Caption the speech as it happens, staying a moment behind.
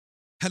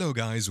Hello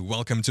guys,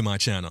 welcome to my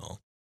channel.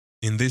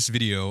 In this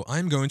video,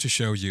 I'm going to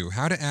show you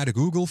how to add a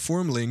Google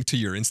form link to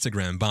your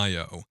Instagram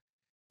bio.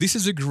 This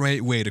is a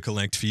great way to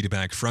collect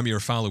feedback from your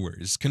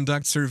followers,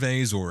 conduct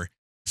surveys, or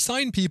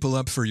sign people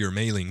up for your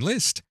mailing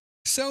list.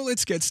 So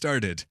let's get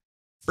started.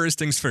 First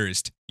things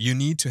first, you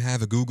need to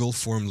have a Google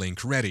form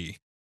link ready.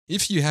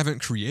 If you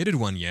haven't created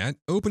one yet,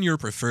 open your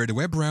preferred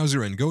web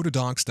browser and go to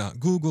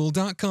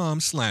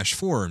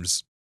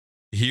docs.google.com/forms.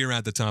 Here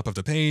at the top of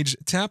the page,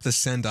 tap the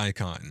Send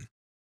icon.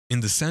 In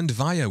the Send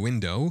Via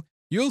window,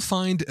 you'll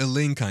find a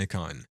link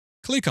icon.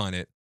 Click on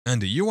it,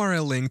 and a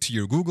URL link to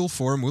your Google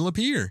form will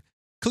appear.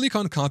 Click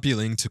on Copy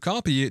Link to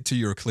copy it to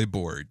your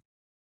clipboard.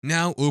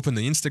 Now open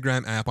the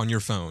Instagram app on your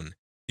phone.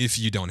 If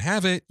you don't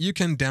have it, you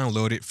can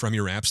download it from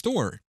your app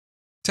store.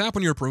 Tap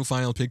on your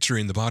profile picture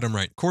in the bottom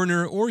right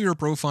corner or your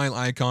profile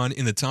icon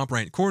in the top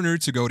right corner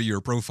to go to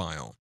your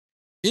profile.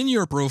 In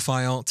your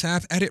profile,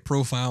 tap Edit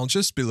Profile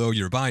just below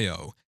your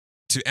bio.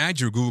 To add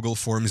your Google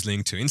Forms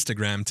link to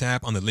Instagram,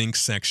 tap on the Links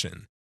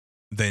section.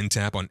 Then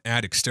tap on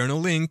Add External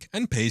Link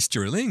and paste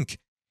your link.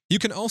 You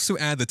can also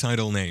add the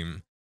title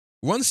name.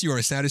 Once you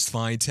are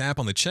satisfied, tap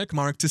on the check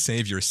mark to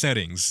save your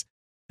settings.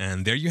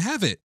 And there you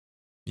have it.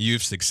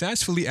 You've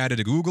successfully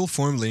added a Google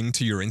Form link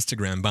to your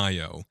Instagram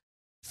bio.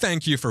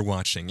 Thank you for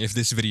watching. If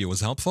this video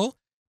was helpful,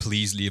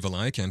 please leave a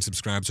like and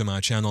subscribe to my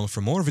channel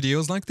for more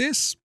videos like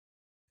this.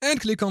 And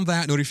click on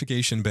that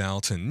notification bell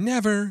to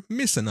never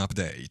miss an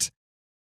update.